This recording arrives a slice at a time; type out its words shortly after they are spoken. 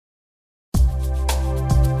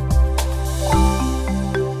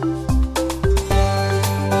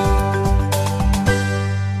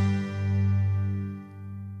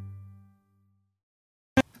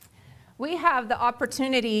we have the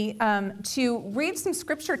opportunity to read some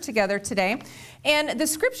scripture together today. And the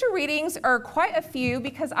scripture readings are quite a few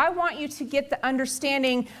because I want you to get the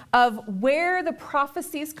understanding of where the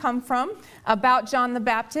prophecies come from about John the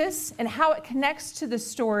Baptist and how it connects to the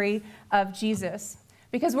story of Jesus.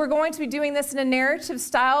 Because we're going to be doing this in a narrative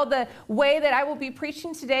style. The way that I will be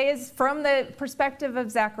preaching today is from the perspective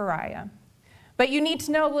of Zechariah. But you need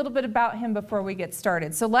to know a little bit about him before we get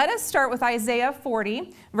started. So let us start with Isaiah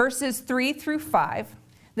 40, verses 3 through 5.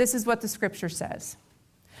 This is what the scripture says.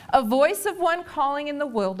 A voice of one calling in the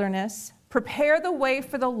wilderness, prepare the way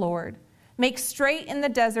for the Lord. Make straight in the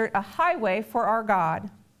desert a highway for our God.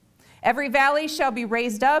 Every valley shall be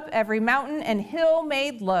raised up, every mountain and hill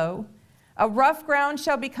made low. A rough ground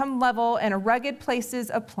shall become level, and a rugged places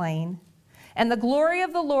a plain. And the glory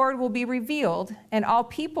of the Lord will be revealed, and all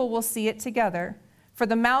people will see it together. For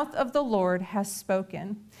the mouth of the Lord has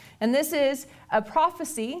spoken. And this is a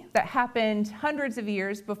prophecy that happened hundreds of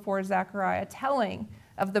years before Zechariah, telling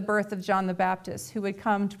of the birth of John the Baptist, who would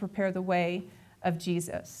come to prepare the way of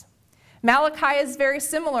Jesus. Malachi is very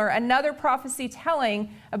similar, another prophecy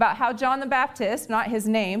telling about how John the Baptist, not his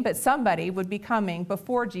name, but somebody would be coming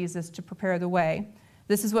before Jesus to prepare the way.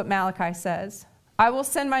 This is what Malachi says. I will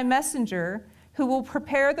send my messenger who will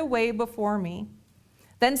prepare the way before me.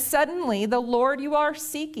 Then suddenly the Lord you are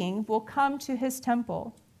seeking will come to his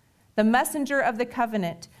temple. The messenger of the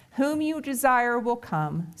covenant, whom you desire, will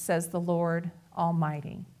come, says the Lord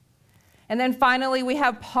Almighty. And then finally, we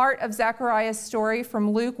have part of Zechariah's story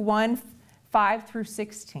from Luke 1, 5 through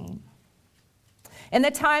 16. In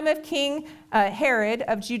the time of King Herod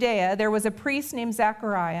of Judea, there was a priest named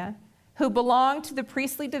Zechariah who belonged to the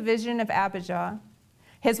priestly division of Abijah.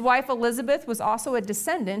 His wife Elizabeth was also a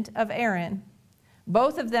descendant of Aaron.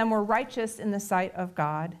 Both of them were righteous in the sight of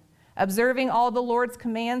God, observing all the Lord's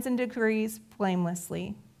commands and decrees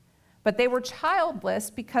blamelessly. But they were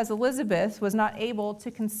childless because Elizabeth was not able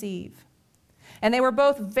to conceive. And they were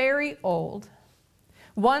both very old.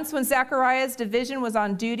 Once when Zechariah's division was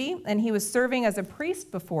on duty and he was serving as a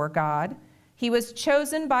priest before God, he was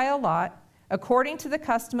chosen by a lot, according to the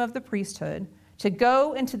custom of the priesthood, to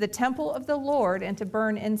go into the temple of the Lord and to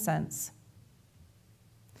burn incense.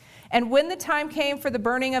 And when the time came for the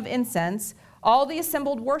burning of incense, all the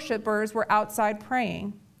assembled worshipers were outside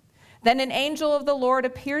praying. Then an angel of the Lord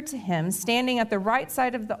appeared to him, standing at the right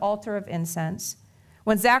side of the altar of incense.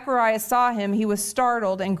 When Zechariah saw him, he was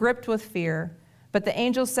startled and gripped with fear. But the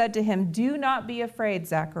angel said to him, "Do not be afraid,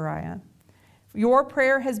 Zechariah. Your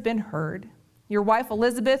prayer has been heard. Your wife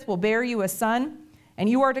Elizabeth will bear you a son, and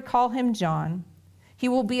you are to call him John. He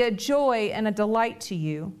will be a joy and a delight to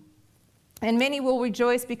you, and many will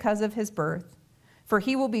rejoice because of his birth, for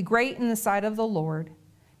he will be great in the sight of the Lord.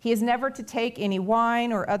 He is never to take any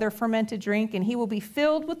wine or other fermented drink, and he will be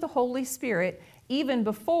filled with the Holy Spirit even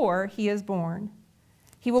before he is born.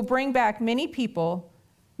 He will bring back many of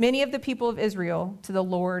the people of Israel to the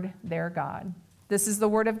Lord their God." This is the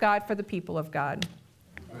word of God for the people of God.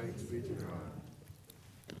 Thanks be to God.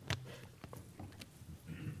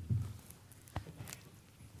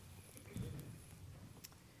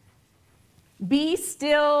 Be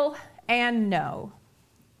still and know.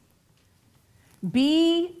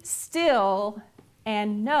 Be still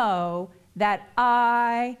and know that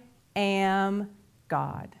I am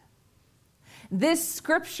God. This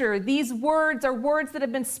scripture, these words are words that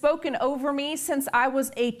have been spoken over me since I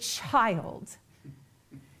was a child.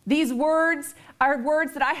 These words are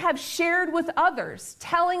words that I have shared with others,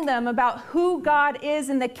 telling them about who God is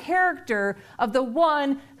and the character of the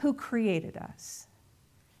one who created us.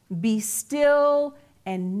 Be still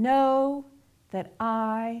and know that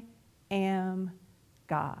I am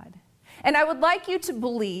God. And I would like you to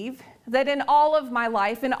believe that in all of my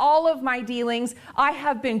life, in all of my dealings, I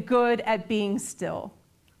have been good at being still.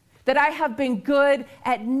 That I have been good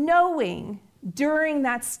at knowing during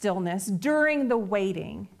that stillness, during the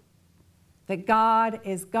waiting, that God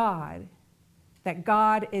is God, that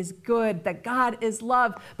God is good, that God is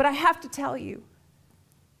love. But I have to tell you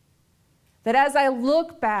that as I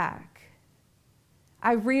look back,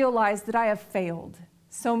 I realize that I have failed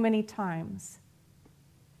so many times.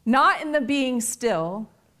 Not in the being still,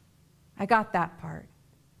 I got that part.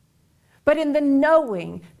 But in the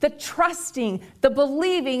knowing, the trusting, the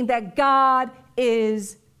believing that God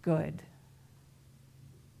is good.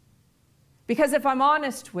 Because if I'm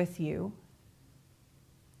honest with you,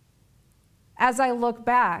 as I look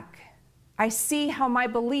back, I see how my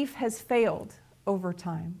belief has failed over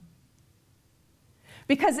time.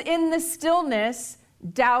 Because in the stillness,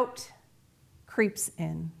 doubt creeps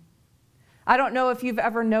in. I don't know if you've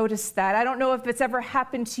ever noticed that. I don't know if it's ever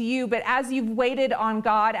happened to you, but as you've waited on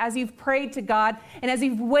God, as you've prayed to God, and as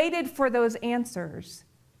you've waited for those answers,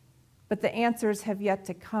 but the answers have yet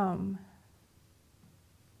to come.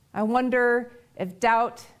 I wonder if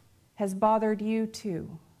doubt has bothered you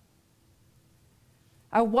too.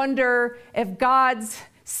 I wonder if God's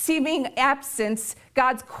seeming absence,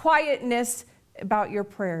 God's quietness about your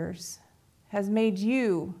prayers has made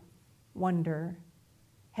you wonder,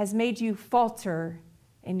 has made you falter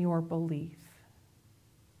in your belief.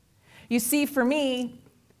 You see, for me,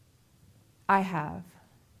 I have.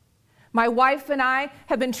 My wife and I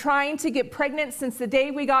have been trying to get pregnant since the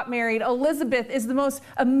day we got married. Elizabeth is the most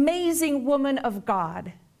amazing woman of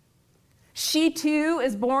God. She too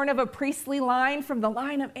is born of a priestly line from the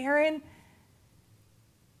line of Aaron.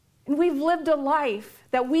 And we've lived a life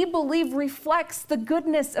that we believe reflects the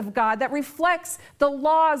goodness of God, that reflects the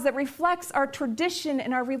laws, that reflects our tradition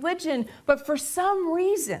and our religion. But for some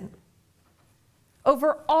reason,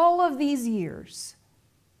 over all of these years,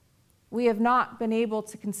 we have not been able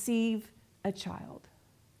to conceive a child.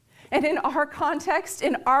 And in our context,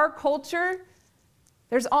 in our culture,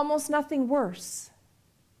 there's almost nothing worse.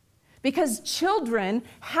 Because children,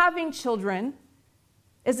 having children,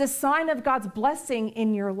 is a sign of God's blessing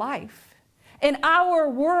in your life. In our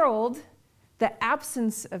world, the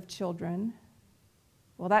absence of children,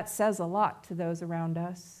 well, that says a lot to those around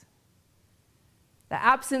us. The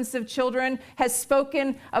absence of children has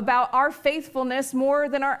spoken about our faithfulness more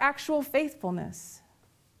than our actual faithfulness.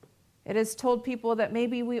 It has told people that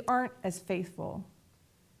maybe we aren't as faithful.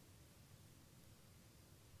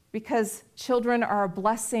 Because children are a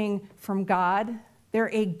blessing from God.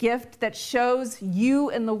 They're a gift that shows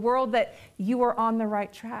you and the world that you are on the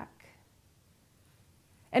right track.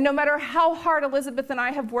 And no matter how hard Elizabeth and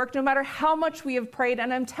I have worked, no matter how much we have prayed,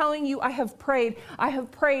 and I'm telling you, I have prayed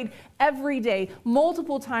every day,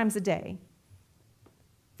 multiple times a day,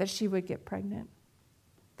 that she would get pregnant,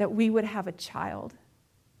 that we would have a child,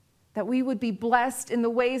 that we would be blessed in the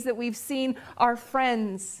ways that we've seen our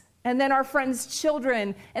friends, and then our friends'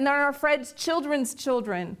 children, and then our friends' children's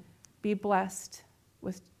children be blessed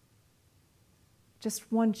with just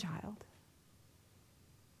one child.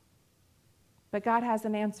 But God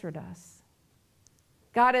hasn't answered us.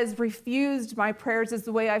 God has refused my prayers as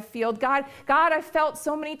the way I feel. God, I felt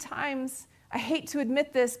so many times, I hate to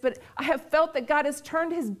admit this, but I have felt that God has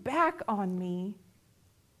turned his back on me.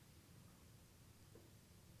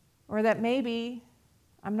 Or that maybe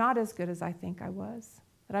I'm not as good as I think I was,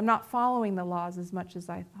 that I'm not following the laws as much as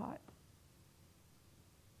I thought.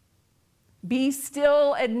 Be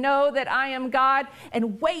still and know that I am God,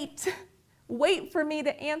 and wait for me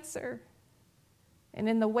to answer. And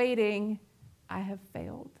in the waiting, I have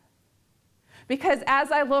failed. Because as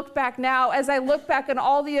I look back now, as I look back on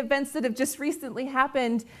all the events that have just recently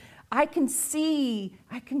happened, I can see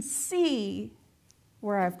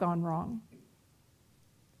where I've gone wrong.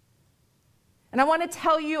 And I want to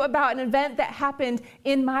tell you about an event that happened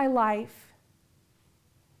in my life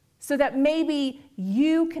so that maybe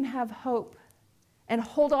you can have hope and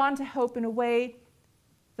hold on to hope in a way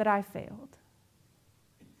that I failed.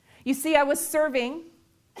 You see, I was serving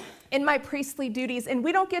in my priestly duties, and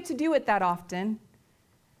we don't get to do it that often.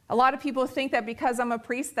 A lot of people think that because I'm a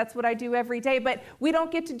priest, that's what I do every day, but we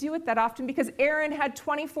don't get to do it that often because Aaron had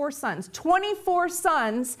 24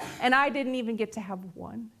 sons, and I didn't even get to have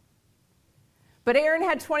one. But Aaron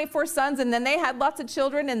had 24 sons, and then they had lots of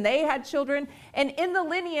children, and they had children. And in the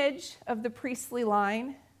lineage of the priestly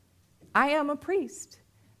line, I am a priest.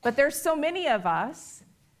 But there's so many of us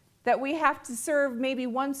that we have to serve maybe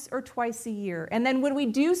once or twice a year. And then when we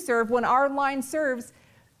do serve, when our line serves,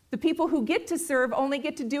 the people who get to serve only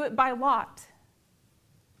get to do it by lot,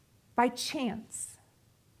 by chance.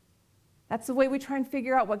 That's the way we try and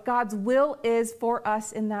figure out what God's will is for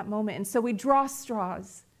us in that moment. And so we draw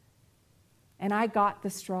straws. And I got the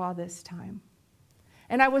straw this time.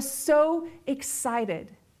 And I was so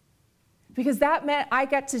excited because that meant I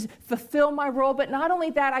got to fulfill my role, but not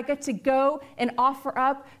only that, I got to go and offer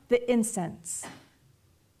up the incense,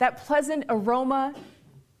 that pleasant aroma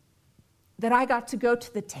that I got to go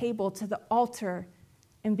to the table, to the altar,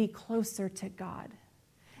 and be closer to God.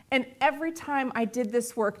 And every time I did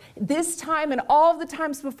this work, this time and all the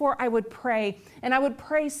times before, I would pray, and I would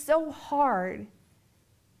pray so hard.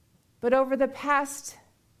 But over the past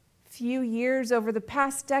few years, over the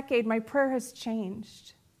past decade, my prayer has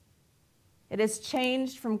changed. It has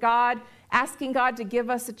changed from God, asking God to give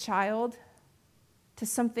us a child, to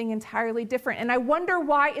something entirely different. And I wonder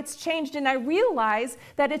why it's changed. And I realize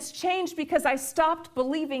that it's changed because I stopped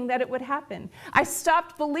believing that it would happen. I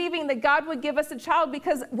stopped believing that God would give us a child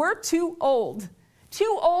because we're too old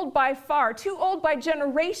by far, too old by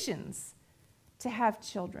generations to have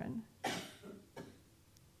children.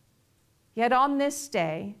 Yet on this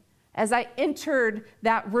day, as I entered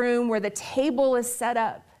that room where the table is set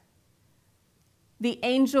up, the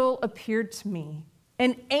angel appeared to me.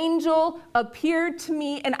 An angel appeared to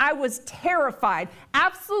me, and I was terrified,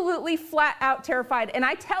 absolutely flat out terrified. And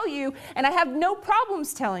I tell you, and I have no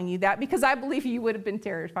problems telling you that because I believe you would have been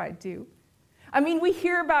terrified too. I mean, we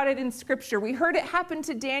hear about it in Scripture. We heard it happen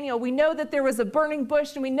to Daniel. We know that there was a burning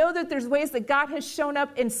bush, and we know that there's ways that God has shown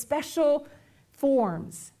up in special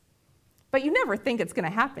forms. But you never think it's going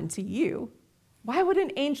to happen to you. Why would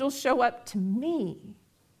an angel show up to me?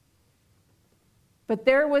 But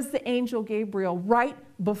there was the angel Gabriel right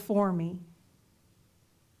before me.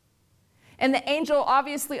 And the angel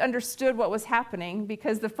obviously understood what was happening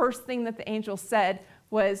because the first thing that the angel said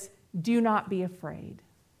was, "Do not be afraid.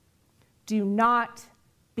 Do not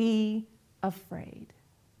be afraid."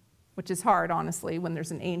 Which is hard, honestly, when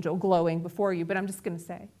there's an angel glowing before you, but I'm just going to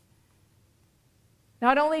say.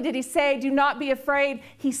 Not only did he say, "Do not be afraid,"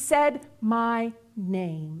 he said my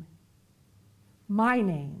name. My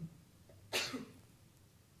name.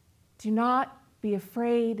 Do not be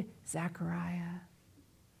afraid, Zechariah.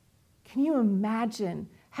 Can you imagine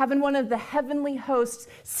having one of the heavenly hosts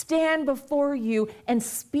stand before you and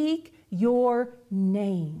speak your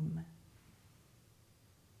name?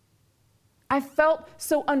 I felt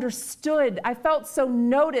so understood. I felt so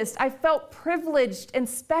noticed. I felt privileged and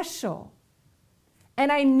special.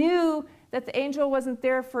 And I knew that the angel wasn't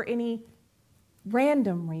there for any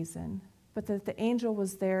random reason, but that the angel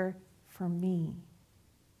was there for me.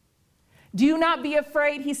 Do not be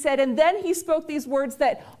afraid, he said. And then he spoke these words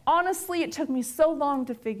that honestly it took me so long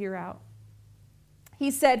to figure out. He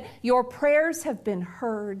said, "Your prayers have been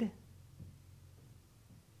heard,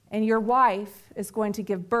 and your wife is going to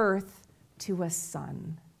give birth to a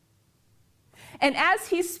son." And as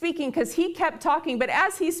he's speaking, because he kept talking, but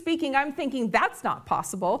as he's speaking, I'm thinking, that's not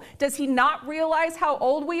possible. Does he not realize how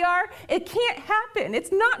old we are? It can't happen.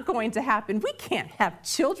 It's not going to happen. We can't have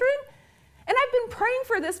children. And I've been praying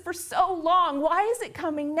for this for so long. Why is it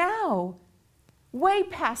coming now? Way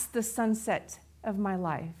past the sunset of my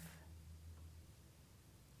life.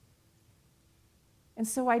 And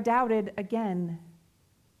so I doubted again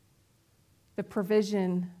the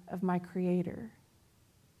provision of my Creator.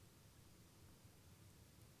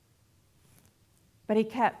 But he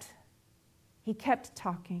kept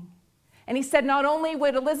talking. And he said not only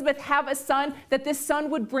would Elizabeth have a son, that this son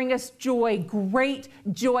would bring us joy, great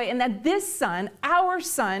joy, and that this son, our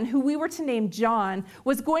son, who we were to name John,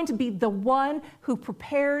 was going to be the one who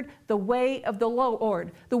prepared the way of the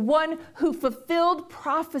Lord, the one who fulfilled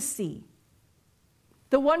prophecy,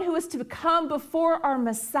 the one who is to come before our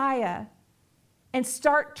Messiah and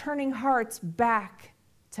start turning hearts back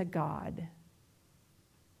to God.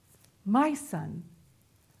 My son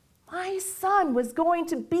was going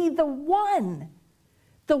to be the one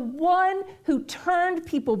who turned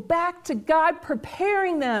people back to God,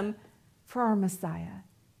 preparing them for our Messiah.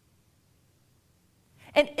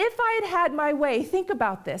 And if I had had my way, think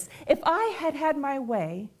about this. If I had had my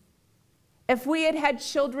way, if we had had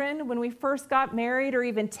children when we first got married, or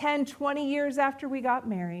even 10, 20 years after we got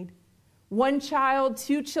married, 1 child,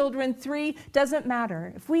 2 children, 3, doesn't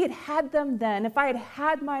matter. If we had had them then, if I had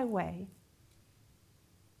had my way,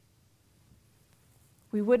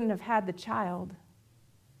 we wouldn't have had the child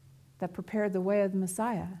that prepared the way of the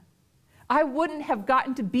Messiah. I wouldn't have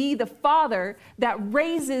gotten to be the father that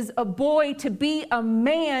raises a boy to be a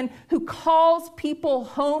man who calls people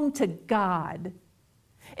home to God.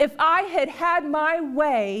 If I had had my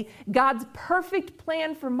way, God's perfect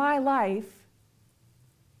plan for my life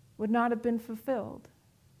would not have been fulfilled.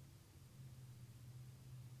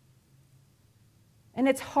 And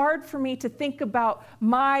it's hard for me to think about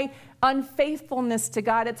my unfaithfulness to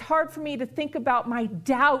God. It's hard for me to think about my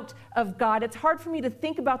doubt of God. It's hard for me to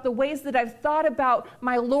think about the ways that I've thought about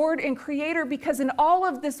my Lord and Creator, because in all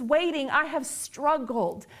of this waiting, I have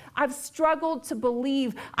struggled. I've struggled to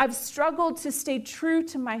believe. I've struggled to stay true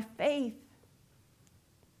to my faith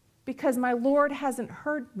because my Lord hasn't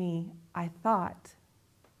heard me, I thought.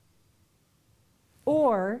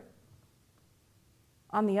 Or,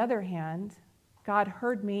 on the other hand, God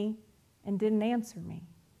heard me and didn't answer me.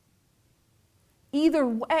 Either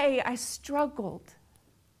way, I struggled.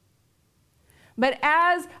 But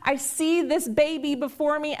as I see this baby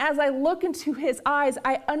before me, as I look into his eyes,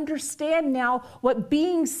 I understand now what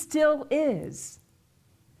being still is.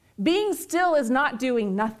 Being still is not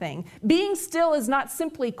doing nothing. Being still is not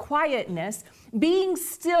simply quietness. Being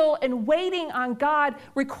still and waiting on God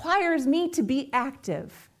requires me to be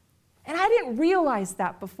active. And I didn't realize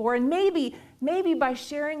that before. And maybe by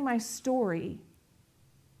sharing my story,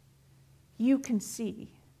 you can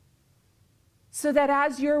see. So that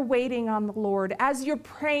as you're waiting on the Lord, as you're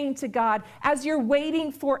praying to God, as you're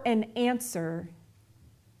waiting for an answer,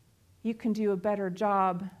 you can do a better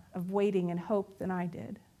job of waiting in hope than I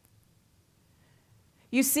did.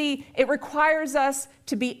 You see, it requires us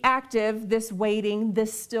to be active, this waiting,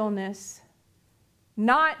 this stillness,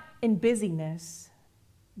 not in busyness,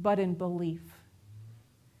 but in belief.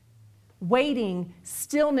 Waiting,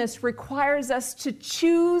 stillness requires us to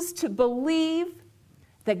choose to believe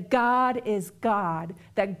that God is God,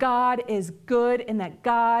 that God is good, and that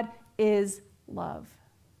God is love.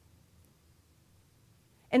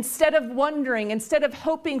 Instead of wondering, instead of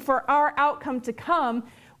hoping for our outcome to come,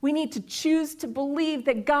 we need to choose to believe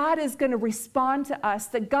that God is going to respond to us,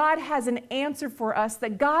 that God has an answer for us,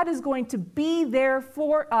 that God is going to be there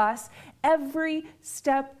for us every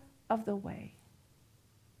step of the way.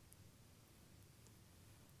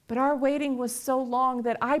 But our waiting was so long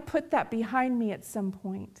that I put that behind me at some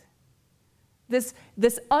point. This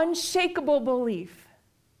unshakable belief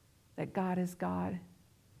that God is God.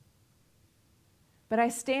 But I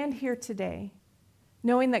stand here today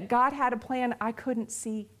knowing that God had a plan I couldn't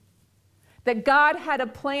see, that God had a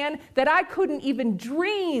plan that I couldn't even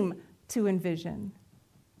dream to envision.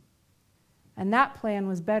 And that plan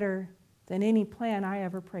was better than any plan I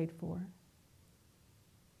ever prayed for.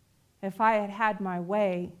 If I had had my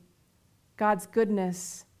way, God's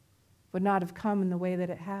goodness would not have come in the way that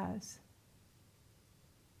it has.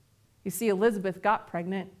 You see, Elizabeth got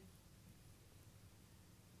pregnant.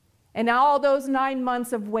 And all those 9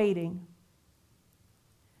 months of waiting,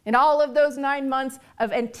 and all of those 9 months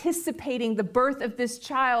of anticipating the birth of this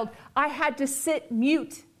child, I had to sit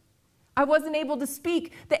mute. I wasn't able to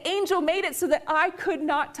speak. The angel made it so that I could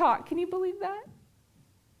not talk. Can you believe that?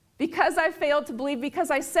 Because I failed to believe, because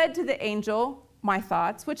I said to the angel my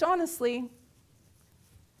thoughts, which honestly,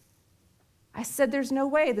 I said, there's no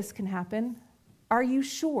way this can happen. Are you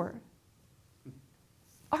sure?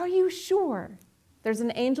 Are you sure? There's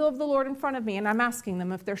an angel of the Lord in front of me, and I'm asking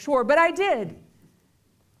them if they're sure, but I did.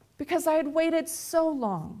 Because I had waited so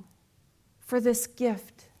long for this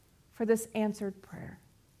gift, for this answered prayer.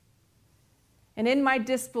 And in my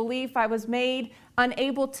disbelief, I was made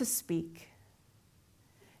unable to speak.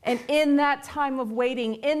 And in that time of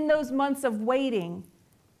waiting, in those months of waiting,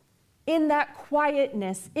 in that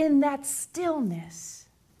quietness, in that stillness,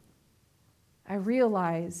 I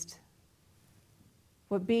realized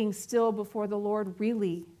what being still before the Lord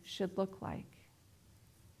really should look like.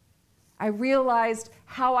 I realized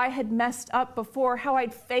how I had messed up before, how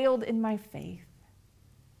I'd failed in my faith.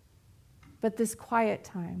 But this quiet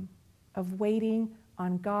time of waiting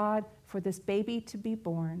on God for this baby to be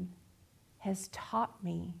born has taught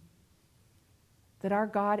me that our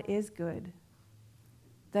God is good,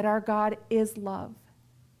 that our God is love,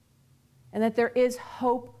 and that there is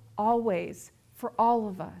hope always for all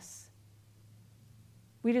of us.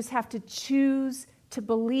 We just have to choose to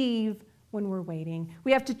believe when we're waiting.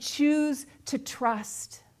 We have to choose to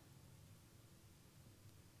trust.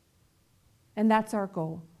 And that's our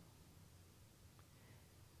goal.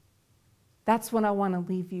 That's what I want to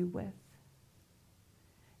leave you with.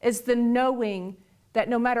 Is the knowing that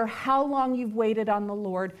no matter how long you've waited on the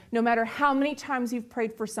Lord, no matter how many times you've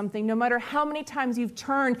prayed for something, no matter how many times you've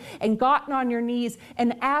turned and gotten on your knees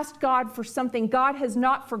and asked God for something, God has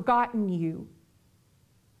not forgotten you.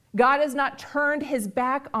 God has not turned his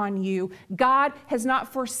back on you. God has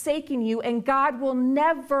not forsaken you, and God will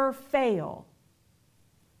never fail.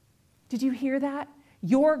 Did you hear that?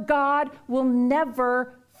 Your God will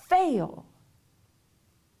never fail.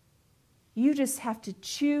 You just have to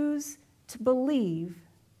choose to believe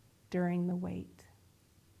during the wait.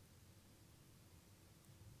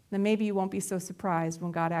 Then maybe you won't be so surprised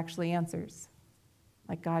when God actually answers,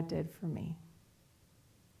 like God did for me.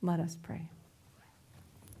 Let us pray.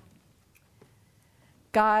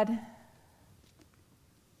 God,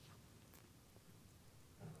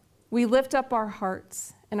 we lift up our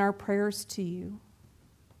hearts and our prayers to you.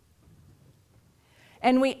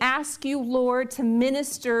 And we ask you, Lord, to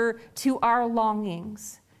minister to our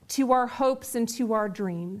longings, to our hopes, and to our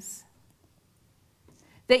dreams.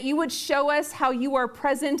 That you would show us how you are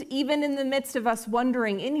present even in the midst of us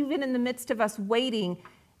wondering, and even in the midst of us waiting,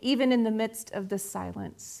 even in the midst of the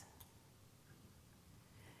silence.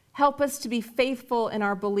 Help us to be faithful in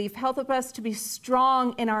our belief. Help us to be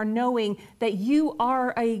strong in our knowing that you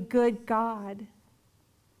are a good God.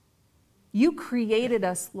 You created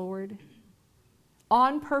us, Lord,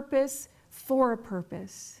 on purpose, for a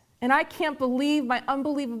purpose. And I can't believe my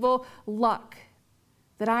unbelievable luck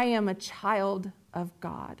that I am a child of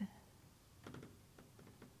God.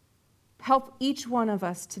 Help each one of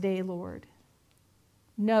us today, Lord,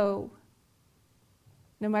 know,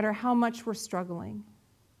 no matter how much we're struggling,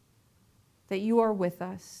 that you are with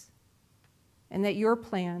us and that your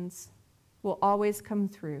plans will always come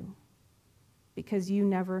through because you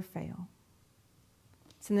never fail.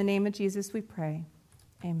 It's in the name of Jesus we pray.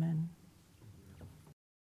 Amen.